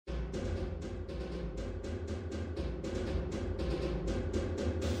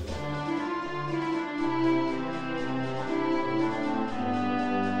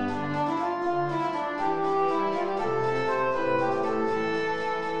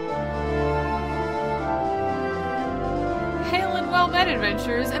Med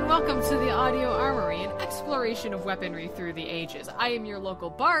Adventures, and welcome to the Audio Armory, an exploration of weaponry through the ages. I am your local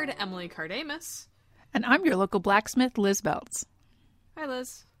bard, Emily Cardamus. And I'm your local blacksmith, LiZz Belts. Hi,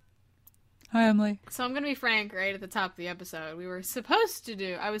 Liz. Hi, Emily. So I'm going to be frank right at the top of the episode. I was supposed to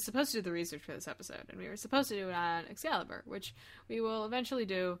do the research for this episode, and we were supposed to do it on Excalibur, which we will eventually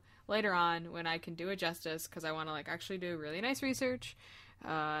do later on when I can do it justice, because I want to actually do really nice research,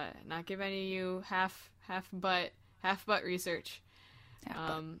 not give any of you half butt research.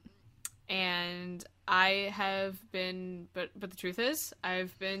 And I have been, but the truth is,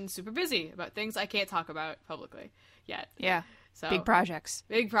 I've been super busy about things I can't talk about publicly yet. Yeah. So Big projects.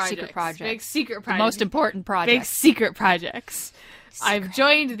 Secret projects. The most important projects. Big secret projects. I've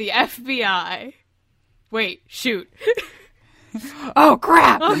joined the FBI. Wait, shoot. Oh,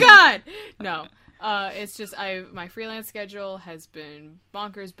 crap! Oh, God! No. It's just, my freelance schedule has been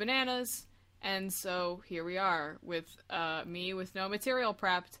bonkers bananas. And so here we are with me with no material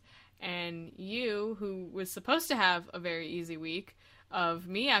prepped, and you, who was supposed to have a very easy week of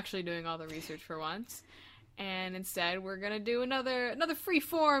me actually doing all the research for once. And instead, we're gonna do another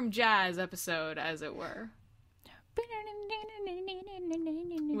Freeform jazz episode, as it were.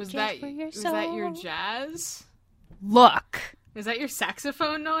 Was that your jazz? Look. Is that your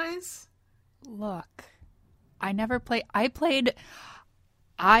saxophone noise? Look. I played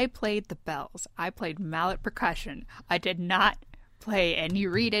the bells. I played mallet percussion. I did not play any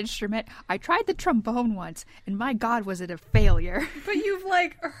reed instrument. I tried the trombone once, and my God, was it a failure. But you've,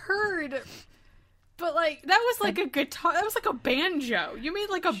 heard... But, that was a guitar... That was a banjo. You made,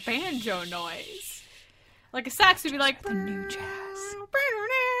 a banjo noise. Like, a sax would be like... The new jazz.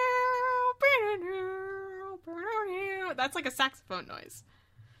 That's like a saxophone noise.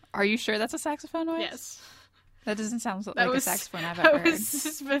 Are you sure that's a saxophone noise? Yes. That doesn't sound like a saxophone I've ever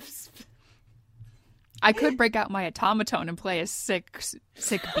heard. I could break out my automaton and play a sick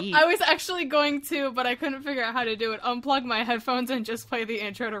beat. I was actually going to, but I couldn't figure out how to do it. Unplug my headphones and just play the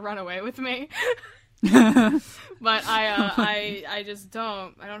intro to Run Away With Me. But I just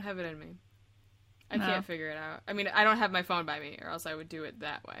don't. I don't have it in me. I can't figure it out. I mean, I don't have my phone by me, or else I would do it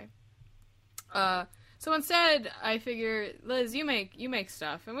that way. So instead, I figure, Liz, you make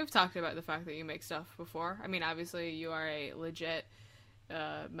stuff, and we've talked about the fact that you make stuff before. I mean, obviously, you are a legit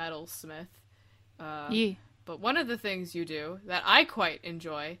metalsmith. Yeah. But one of the things you do that I quite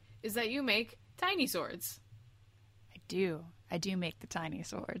enjoy is that you make tiny swords. I do make the tiny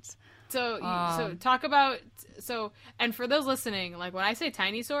swords. So talk about, and for those listening, when I say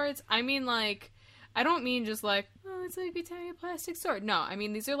tiny swords, I mean I don't mean just oh, it's a tiny plastic sword. No, I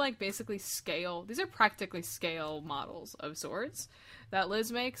mean, these are basically scale. These are practically scale models of swords that Liz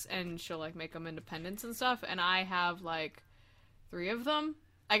makes, and she'll make them independents and stuff. And I have 3 of them.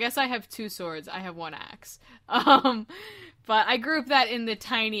 I guess I have 2 swords. I have 1 axe. But I group that in the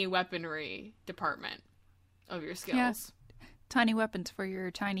tiny weaponry department of your skills. Yeah. Tiny weapons for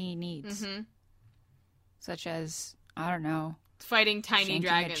your tiny needs. Mm-hmm. Such as, I don't know. Fighting tiny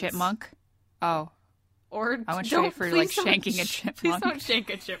dragons. A chipmunk? Oh. Or I went straight for shanking a chipmunk. Please don't shank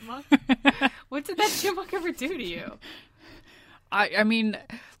a chipmunk. What did that chipmunk ever do to you? I mean,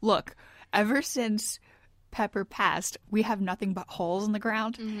 look, ever since Pepper passed, we have nothing but holes in the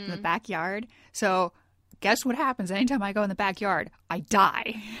ground in the backyard. So guess what happens anytime I go in the backyard? I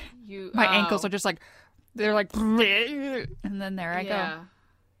die. My ankles are just they're and then there I go.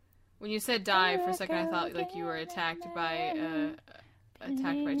 When you said die, for a second I thought you were attacked by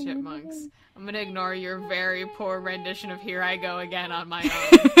chipmunks. I'm gonna ignore your very poor rendition of Here I Go Again on my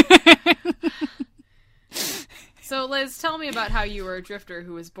own. So, Liz, tell me about how you were a drifter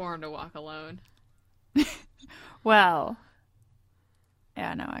who was born to walk alone. Well,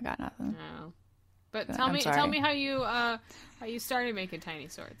 yeah, no, I got nothing. No. But tell me how you started making tiny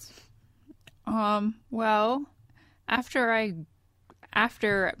swords. Well, after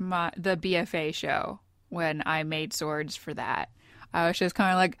the BFA show, when I made swords for that, I was just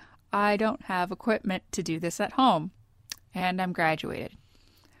kind of I don't have equipment to do this at home. And I'm graduated.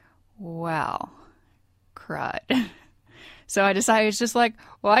 Well, crud. So I decided it's just well,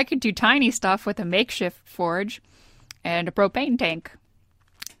 I could do tiny stuff with a makeshift forge and a propane tank.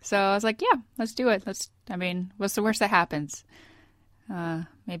 So I was yeah, let's do it. What's the worst that happens?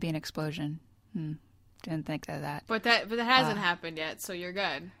 Maybe an explosion. Didn't think of that. But that hasn't happened yet, so you're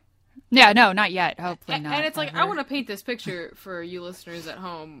good. Yeah, no, not yet. Hopefully not. And it's I want to paint this picture for you listeners at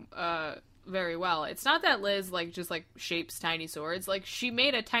home very well. It's not that Liz just shapes tiny swords. She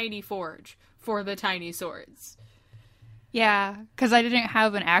made a tiny forge for the tiny swords. Yeah, because I didn't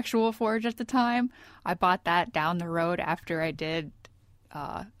have an actual forge at the time. I bought that down the road after I did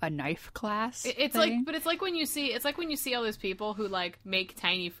a knife class. It's thing. like, but it's like when you see all those people who like make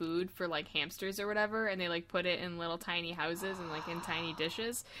tiny food for like hamsters or whatever, and they like put it in little tiny houses and like in tiny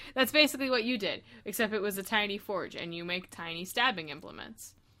dishes. That's basically what you did, except it was a tiny forge, and you make tiny stabbing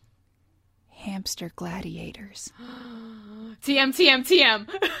implements. Hamster gladiators. TM TM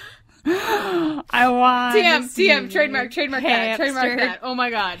TM. I want TM trademark that. Oh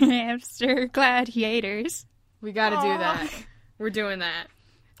my god. Hamster gladiators. We got to do that. We're doing that.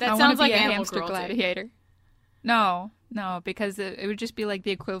 That I sounds like be a animal hamster cruelty. gladiator. No, because it would just be like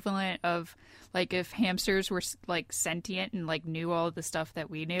the equivalent of like if hamsters were like sentient and like knew all the stuff that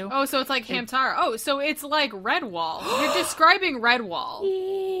we knew. Oh, so it's like Hamtaro. Oh, so it's like Redwall. You're describing Redwall.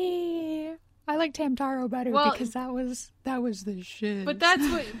 Yeah. I liked Hamtaro better because that was the shit. But that's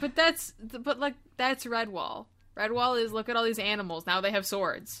Redwall. Redwall is look at all these animals. Now they have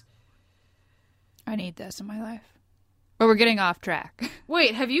swords. I need this in my life. But we're getting off track.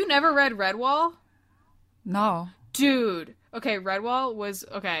 Wait, have you never read Redwall? No. Dude. Okay, Redwall was...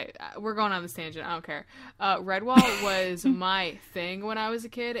 Okay, we're going on this tangent. I don't care. Redwall was my thing when I was a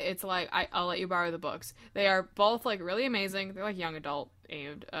kid. It's like, I'll let you borrow the books. They are both, like, really amazing. They're, like, young adult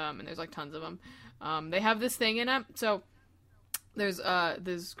aimed, and there's, like, tons of them. They have this thing in it. So, there's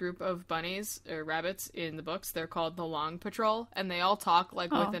this group of bunnies, or rabbits, in the books. They're called the Long Patrol, and they all talk,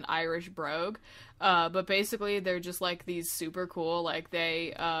 like, with an Irish brogue. But basically, they're just, like, these super cool, like,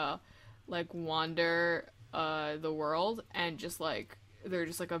 they, like, wander... the world, and just like they're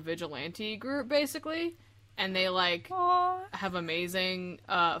just like a vigilante group basically, and they like have amazing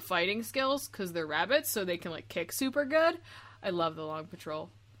fighting skills because they're rabbits, so they can like kick super good. I love the Long Patrol.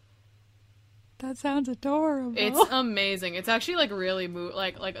 That sounds adorable. It's amazing. It's actually like really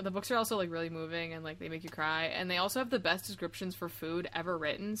like the books are also like really moving, and like they make you cry, and they also have the best descriptions for food ever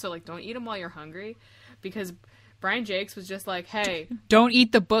written. So like don't eat them while you're hungry, because Brian Jakes was just like, hey, don't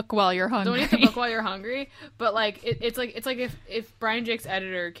eat the book while you're hungry. Don't eat the book while you're hungry. But like it's like if Brian Jakes'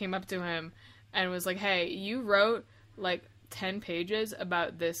 editor came up to him and was like, hey, you wrote like 10 pages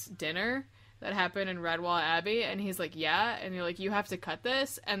about this dinner that happened in Redwall Abbey, and he's like, yeah, and you're like, you have to cut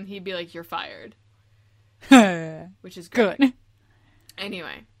this, and he'd be like, you're fired. Which is great. Good.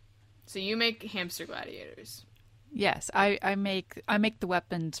 Anyway, so you make hamster gladiators. Yes, I make the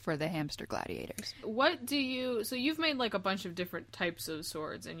weapons for the hamster gladiators. So you've made like a bunch of different types of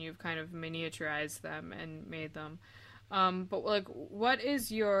swords, and you've kind of miniaturized them and made them. But like,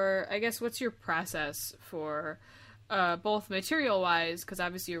 what's your process for both material wise? Because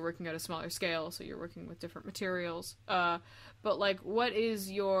obviously you're working at a smaller scale, so you're working with different materials. But like, what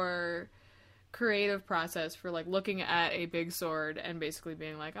is your creative process for like looking at a big sword and basically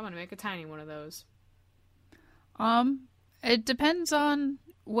being like, I'm gonna make a tiny one of those? It depends on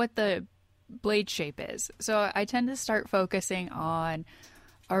what the blade shape is. So I tend to start focusing on,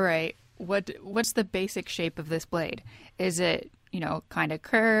 all right, what's the basic shape of this blade? Is it, kind of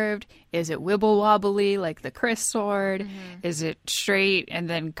curved? Is it wibble wobbly like the Chris sword? Mm-hmm. Is it straight and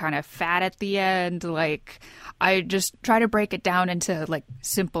then kind of fat at the end? Like, I just try to break it down into like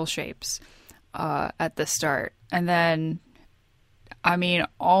simple shapes, at the start. And then,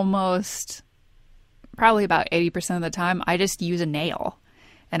 probably about 80% of the time, I just use a nail,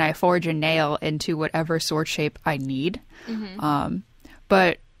 and I forge a nail into whatever sword shape I need. Mm-hmm.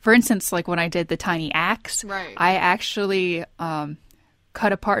 But for instance, like when I did the tiny axe, right, I actually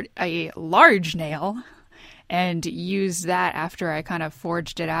cut apart a large nail and used that after I kind of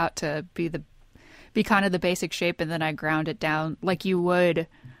forged it out to be kind of the basic shape, and then I ground it down like you would,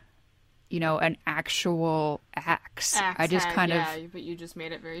 an actual axe. I just but you just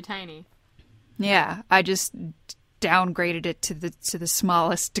made it very tiny. Yeah, I just downgraded it to the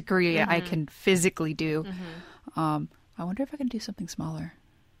smallest degree I can physically do. Mm-hmm. I wonder if I can do something smaller.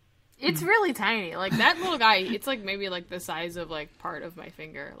 It's really tiny. Like that little guy, it's like maybe like the size of like part of my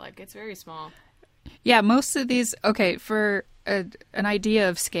finger. Like it's very small. Yeah, most of these, okay, for an idea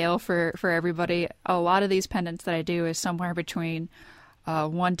of scale for everybody, a lot of these pendants that I do is somewhere between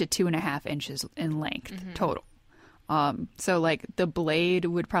 1 to 2.5 inches in length total. So like the blade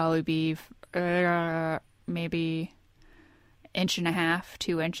would probably be maybe 1.5 to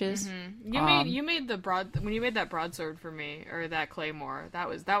 2 inches. Mm-hmm. You made when you made that broadsword for me, or that claymore, that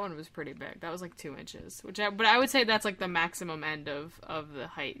one was pretty big. That was like 2 inches, but I would say that's like the maximum end of the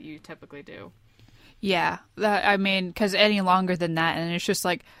height you typically do. Yeah, because any longer than that, and it's just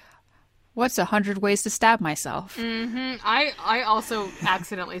like, what's 100 ways to stab myself? Mm-hmm. I also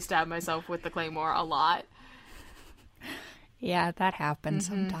accidentally stabbed myself with the claymore a lot. Yeah, that happens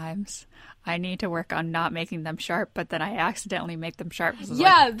sometimes. I need to work on not making them sharp, but then I accidentally make them sharp.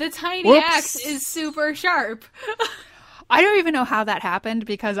 Yeah, the tiny axe is super sharp. I don't even know how that happened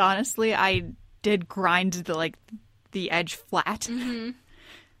because honestly, I did grind the edge flat. Mm-hmm.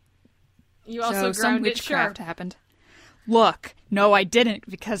 You also so some ground it witchcraft sharp. happened. Look, no, I didn't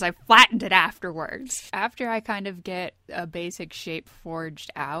because I flattened it afterwards. After I kind of get a basic shape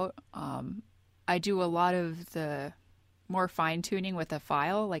forged out, I do a lot of the more fine tuning with a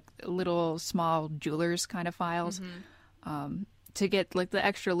file, like little small jeweler's kind of files, to get like the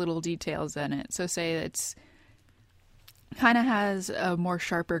extra little details in it. So say it's kind of has a more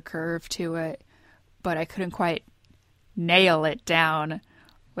sharper curve to it, but I couldn't quite nail it down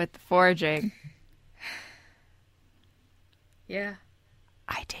with the forging. Yeah.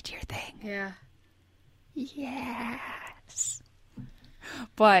 I did your thing. Yeah. Yes.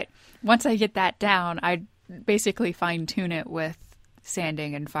 But once I get that down, I basically fine tune it with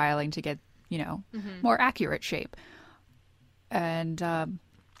sanding and filing to get, more accurate shape. And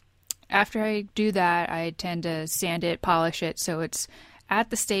after I do that, I tend to sand it, polish it, so it's at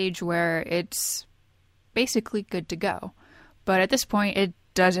the stage where it's basically good to go. But at this point, it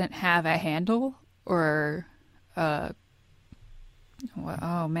doesn't have a handle or oh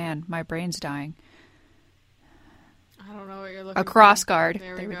man, my brain's dying. I don't know what you're looking for. A cross guard.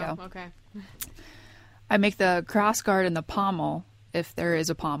 There we go. Okay. I make the cross guard and the pommel, if there is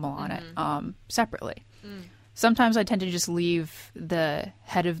a pommel on it, separately. Sometimes I tend to just leave the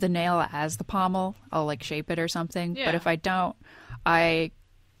head of the nail as the pommel. I'll like shape it or something. Yeah. But if I don't, I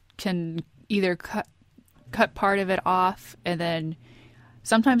can either cut part of it off, and then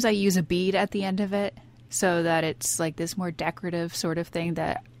sometimes I use a bead at the end of it so that it's like this more decorative sort of thing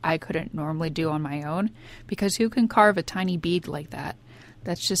that I couldn't normally do on my own, because who can carve a tiny bead like that?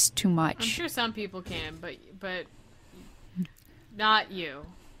 That's just too much. I'm sure some people can, but not you.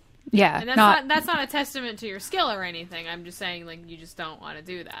 Yeah, and that's not a testament to your skill or anything. I'm just saying, like, you just don't want to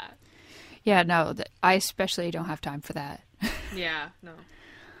do that. Yeah, no, I especially don't have time for that. Yeah, no.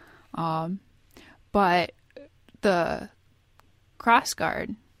 But the cross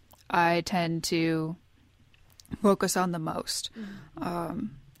guard, I tend to focus on the most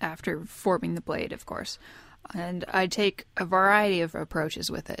after forming the blade, of course. And I take a variety of approaches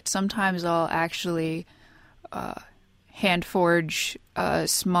with it. Sometimes I'll actually hand forge a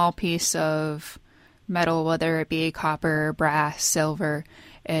small piece of metal, whether it be copper, brass, silver,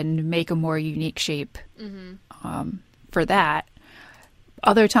 and make a more unique shape for that.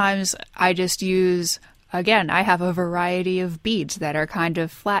 Other times I just use, again, I have a variety of beads that are kind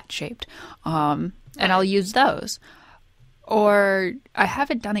of flat shaped, and I'll use those. Or I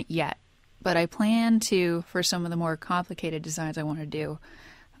haven't done it yet, but I plan to, for some of the more complicated designs I want to do,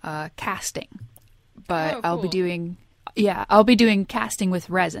 casting. But cool. I'll be doing casting with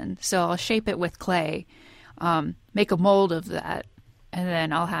resin. So I'll shape it with clay, make a mold of that, and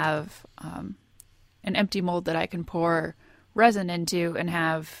then I'll have an empty mold that I can pour resin into and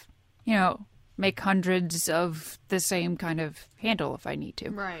have, make hundreds of the same kind of handle if I need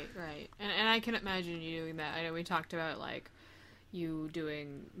to. Right. And I can imagine you doing that. I know we talked about, like, you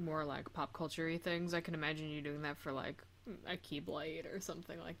doing more, like, pop culture-y things. I can imagine you doing that for, like, a keyblade or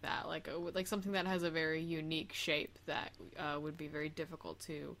something like that. Like something that has a very unique shape that would be very difficult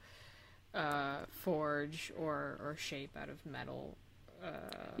to forge or shape out of metal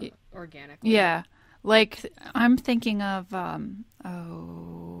organically. Yeah. Like, I'm thinking of,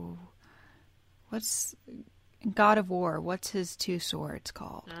 what's God of War? What's his two swords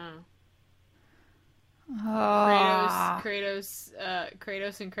called? Kratos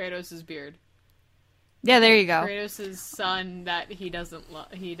and Kratos' beard. Yeah, there you go. Kratos' son that he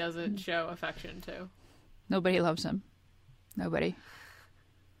doesn't show affection to. Nobody loves him. Nobody.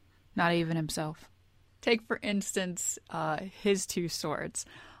 Not even himself. Take, for instance, his two swords.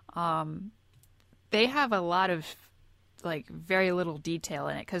 They have a lot of, like, very little detail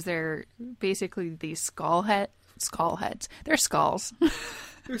in it because they're basically these skull heads. They're skulls.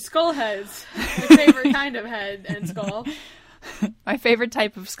 They're skull heads. My favorite kind of head and skull. My favorite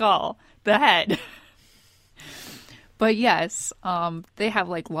type of skull. The head. But yes, they have,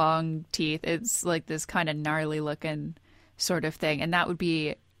 like, long teeth. It's like this kind of gnarly looking sort of thing. And that would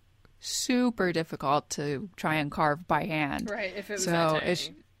be super difficult to try and carve by hand. Right, if it was that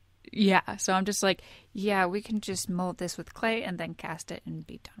tiny. Yeah, so I'm just like, yeah, we can just mold this with clay and then cast it and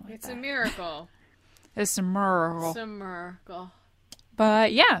be done with it. It's a miracle. It's a miracle. It's a miracle.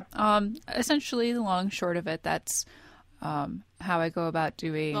 But yeah, essentially the long short of it, that's how I go about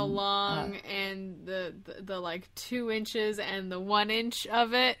doing the long and the like 2 inches and the 1 inch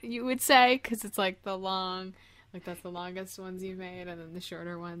of it, you would say, because it's like the long, like that's the longest ones you've made, and then the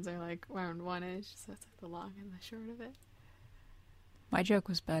shorter ones are like around 1 inch, so it's like the long and the short of it. My joke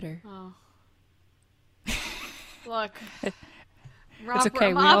was better. Oh. Look, It's okay.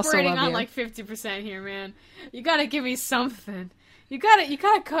 I'm We also operating love on you. like 50% here, man. You gotta give me something. You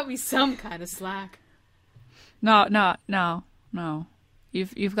gotta cut me some kind of slack. No.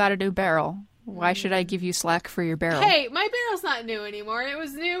 You've got a new barrel. Why should I give you slack for your barrel? Hey, my barrel's not new anymore. It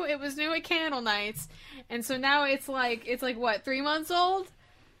was new at Candle Nights, and so now it's like what, 3 months old?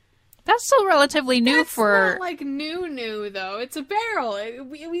 That's still relatively new That's for. not like new though. It's a barrel.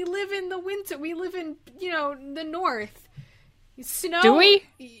 We live in the winter. We live in the north. Snow. Do we?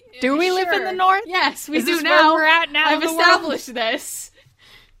 Do we live in the north? Yes, we Is do this now. where we're at now? I've in the established this.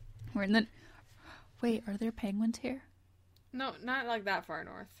 world? We're in the. Wait, are there penguins here? No, not like that far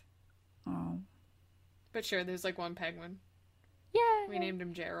north. Oh. But sure, there's like one penguin. Yeah. We named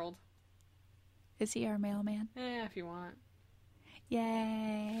him Gerald. Is he our mailman? If you want.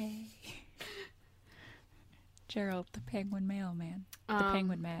 Yay. Gerald, the penguin mailman. The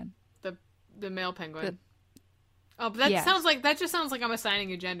penguin man. The male penguin. But that just sounds like I'm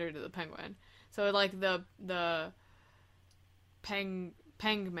assigning a gender to the penguin. So like the peng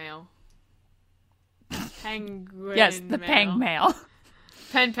male. Penguin. Yes, the male. peng male.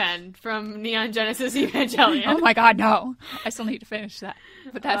 Pen from Neon Genesis Evangelion. Oh my god, no. I still need to finish that.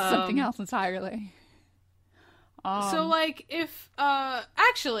 But that's something else entirely. So like if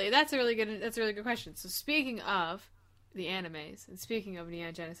actually that's a really good question. So speaking of the animes and speaking of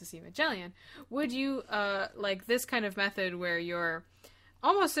Neon Genesis Evangelion, would you like this kind of method where you're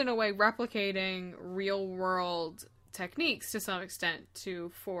almost in a way replicating real world techniques to some extent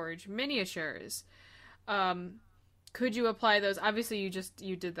to forge miniatures? Could you apply those? Obviously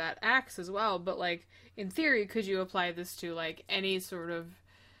you did that axe as well, but like in theory could you apply this to like any sort of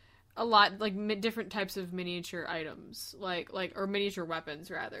a lot like different types of miniature items, like or miniature weapons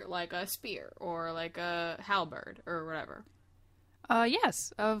rather, like a spear or like a halberd or whatever?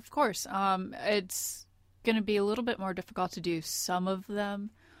 Yes, of course. It's going to be a little bit more difficult to do some of them.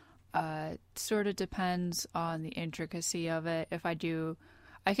 Sort of depends on the intricacy of it. I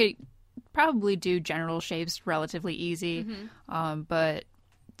could probably do general shapes relatively easy, but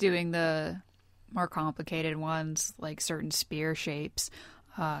doing the more complicated ones, like certain spear shapes,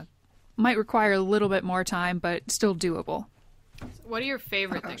 might require a little bit more time, but still doable. What are your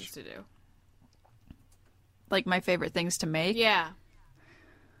favorite things to do? Like my favorite things to make? Yeah.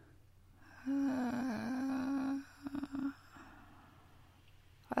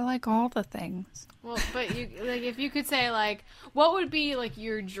 I like all the things. Well, but you like if you could say like what would be like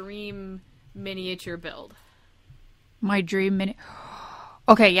your dream miniature build? My dream mini.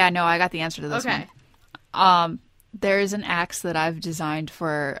 Okay, yeah, no, I got the answer to this one. There's an axe that I've designed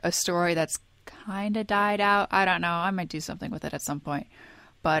for a story that's kind of died out. I don't know. I might do something with it at some point.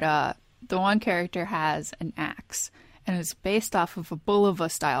 But the one character has an axe, and it's based off of a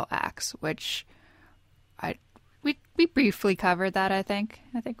Bulova style axe, which we briefly covered that. I think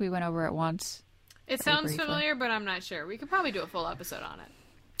we went over it once. It sounds familiar, but I'm not sure. We could probably do a full episode on it.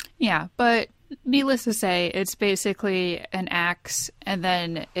 Yeah, but needless to say, it's basically an axe, and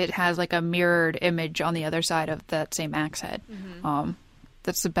then it has like a mirrored image on the other side of that same axe head.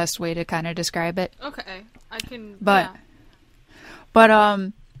 That's the best way to kind of describe it. Okay, I can. But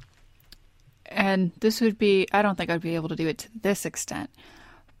and this would be, I don't think I'd be able to do it to this extent,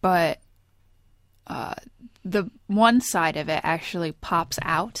 but the one side of it actually pops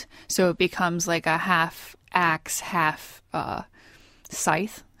out, so it becomes like a half axe, half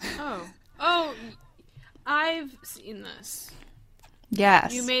scythe. Oh, I've seen this.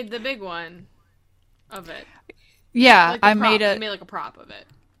 Yes. You made the big one of it. Yeah, like you made like a prop of it.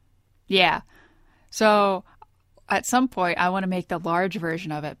 Yeah. So at some point I want to make the large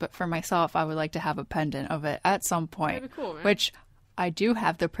version of it, but for myself I would like to have a pendant of it at some point. That'd be cool, man. Which I do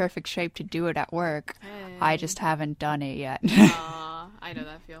have the perfect shape to do it at work. Hey. I just haven't done it yet. I know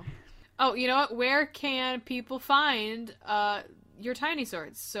that feel. Oh, you know what? Where can people find your tiny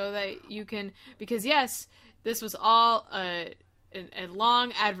swords so that you can? Because yes, this was all a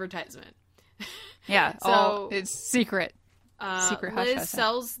long advertisement. Yeah, so it's secret. Secret hush. LiZz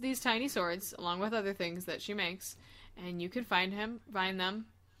sells these tiny swords along with other things that she makes, and you can find them,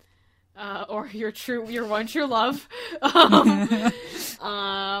 or your one true love, on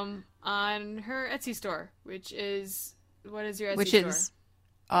her Etsy store, what is your Etsy store? Which is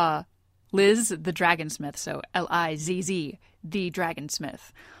LiZz the Dragonsmith, so LIZZ the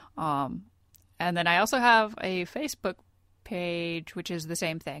Dragonsmith. And then I also have a Facebook page, which is the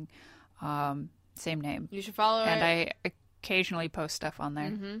same thing, same name. You should follow it. And I occasionally post stuff on there.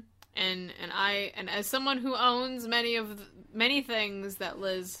 Mm-hmm. And as someone who owns many things that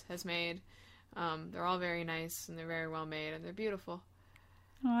LiZz has made, they're all very nice and they're very well made and they're beautiful.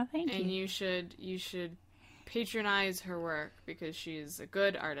 Oh, thank you. And you should patronize her work because she's a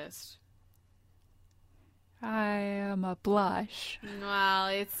good artist. I am a blush. Well,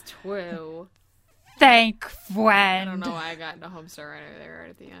 it's true. Thank friend. I don't know why I got into Homestar Runner there right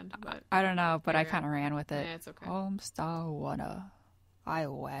at the end, but I don't know, but I kind of ran with it. Yeah, it's okay. Homestar Runner. I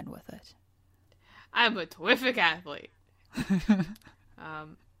ran with it. I'm a terrific athlete.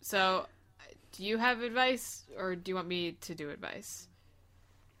 So, do you have advice, or do you want me to do advice?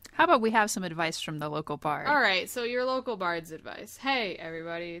 How about we have some advice from the local bard? All right, so your local bard's advice. Hey,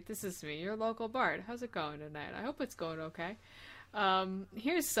 everybody, this is me, your local bard. How's it going tonight? I hope it's going okay.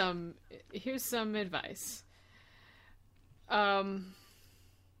 Here's some advice. Didn't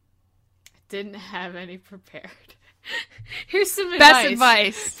have any prepared. Here's some advice. Best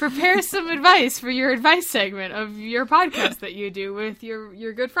advice. Prepare some advice for your advice segment of your podcast that you do with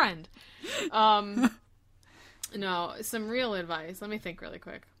your good friend. No, some real advice. Let me think really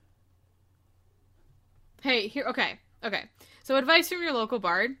quick. Hey, here, okay. So advice from your local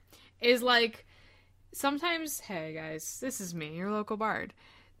bard is like, sometimes, hey guys, this is me, your local bard.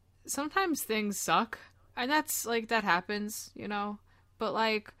 Sometimes things suck, and that's, like, that happens, you know? But,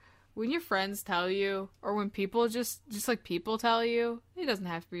 like, when your friends tell you, or when people just like people tell you, it doesn't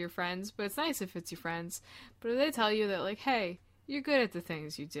have to be your friends, but it's nice if it's your friends. But if they tell you that, like, hey, you're good at the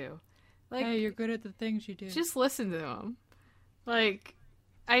things you do. Like, hey, you're good at the things you do. Just listen to them. Like,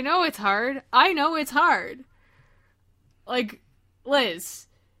 I know it's hard. Like, LiZz,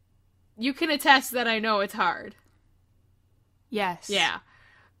 you can attest that I know it's hard. Yes. Yeah.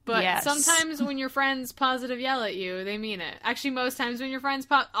 But yes. Sometimes when your friends positive yell at you, they mean it. Actually, most times when your friends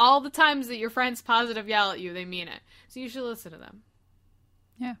all the times that your friends positive yell at you, they mean it. So you should listen to them.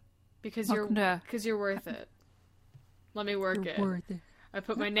 Yeah. Because you're worth it. Let me work it. Worth it. I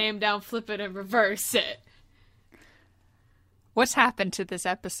put my name down, flip it, and reverse it. What's happened to this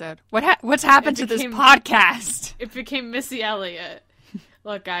episode? What's happened to this podcast? It became Missy Elliott.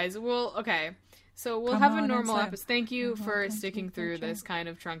 Look, guys, we'll have a normal episode. Thank you for sticking through this kind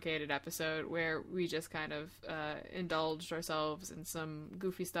of truncated episode where we just kind of indulged ourselves in some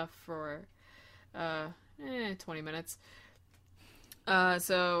goofy stuff for 20 minutes.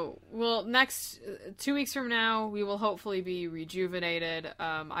 Next 2 weeks from now, we will hopefully be rejuvenated.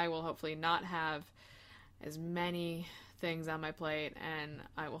 I will hopefully not have as many things on my plate, and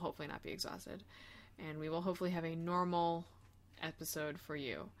I will hopefully not be exhausted. And we will hopefully have a normal episode for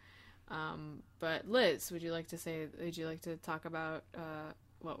you. But LiZz, would you like to talk about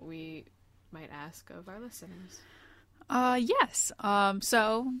what we might ask of our listeners? Yes.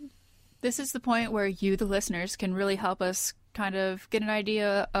 So this is the point where you, the listeners, can really help us kind of get an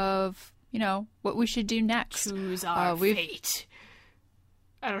idea of, what we should do next. Choose our fate.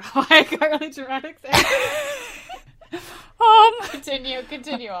 I don't know why I got really dramatic there.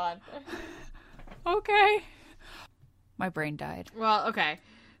 Continue on. Okay. My brain died. Well, okay.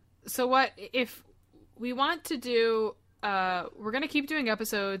 So what if we want to do, we're going to keep doing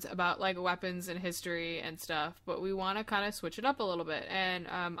episodes about, like, weapons and history and stuff, but we want to kind of switch it up a little bit. And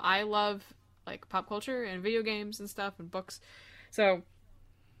I love, like, pop culture and video games and stuff and books. So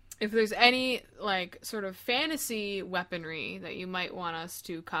if there's any, like, sort of fantasy weaponry that you might want us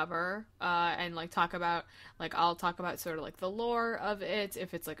to cover and, like, talk about, like, I'll talk about sort of, like, the lore of it,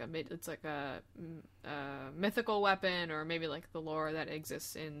 if it's like a mythical weapon, or maybe, like, the lore that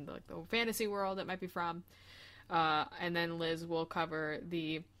exists in, like, the fantasy world it might be from. And then LiZz will cover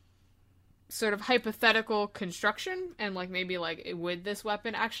the sort of hypothetical construction and, like, maybe, like, would this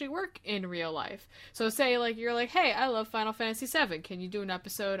weapon actually work in real life? So say, like, you're like, hey, I love Final Fantasy VII. Can you do an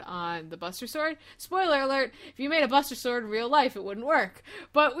episode on the Buster Sword? Spoiler alert, if you made a Buster Sword in real life, it wouldn't work.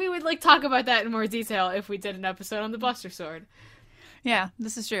 But we would, like, talk about that in more detail if we did an episode on the Buster Sword. Yeah,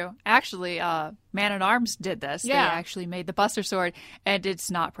 this is true. Actually, Man-at-Arms did this. Yeah. They actually made the Buster Sword, and it's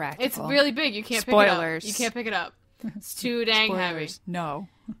not practical. It's really big. You can't Spoilers. pick it up. You can't pick it up. It's too dang heavy. No.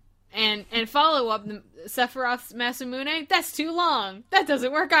 And follow up, Sephiroth's Masamune, that's too long. That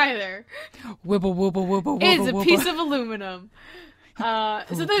doesn't work either. Wibble, wibble, wibble, wibble, it's a wibble. piece of aluminum.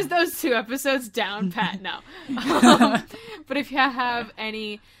 So there's those 2 episodes down pat now. But if you have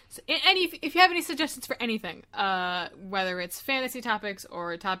if you have any suggestions for anything, whether it's fantasy topics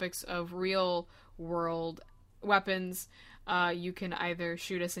or topics of real world weapons, you can either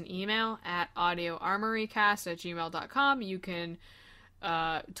shoot us an email at audioarmorycast@gmail.com. You can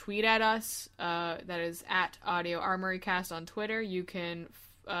tweet at us, that is at audioarmorycast on Twitter. You can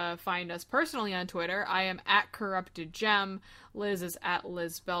find us personally on Twitter. I am at Corrupted Gem. Liz is at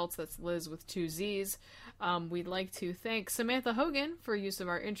Liz Belts. That's Liz with 2 Z's. We'd like to thank Samantha Hogan for use of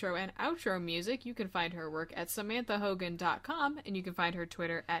our intro and outro music. You can find her work at samanthahogan.com, and you can find her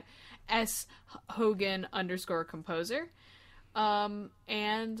Twitter at shogan_composer.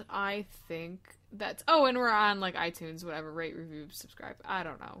 And I think that's... Oh, and we're on, like, iTunes, whatever. Rate, review, subscribe. I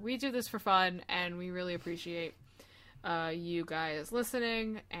don't know. We do this for fun, and we really appreciate you guys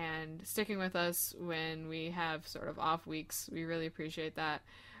listening and sticking with us when we have sort of off weeks. We really appreciate that.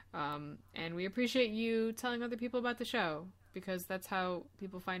 And we appreciate you telling other people about the show, because that's how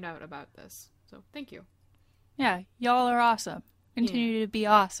people find out about this. So thank you. Yeah, y'all are awesome. Continue to be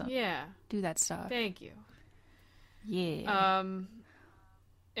awesome. Yeah. Do that stuff. Thank you. Yeah.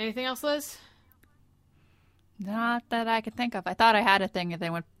 Anything else, Liz? Not that I could think of. I thought I had a thing and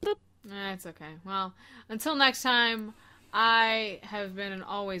then went bloop. It's okay. Well, until next time, I have been and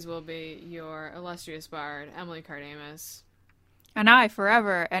always will be your illustrious bard, Emily Cardamus. And I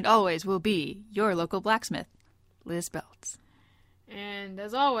forever and always will be your local blacksmith, Liz Belts. And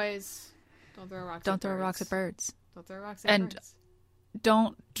as always, don't throw rocks at birds. Don't throw rocks at birds. Don't throw rocks at birds.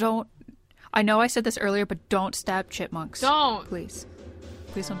 Don't. I know I said this earlier, but don't stab chipmunks. Don't. Please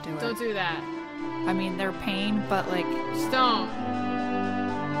don't do it. Don't do that. I mean, they're pain, but like... Just don't.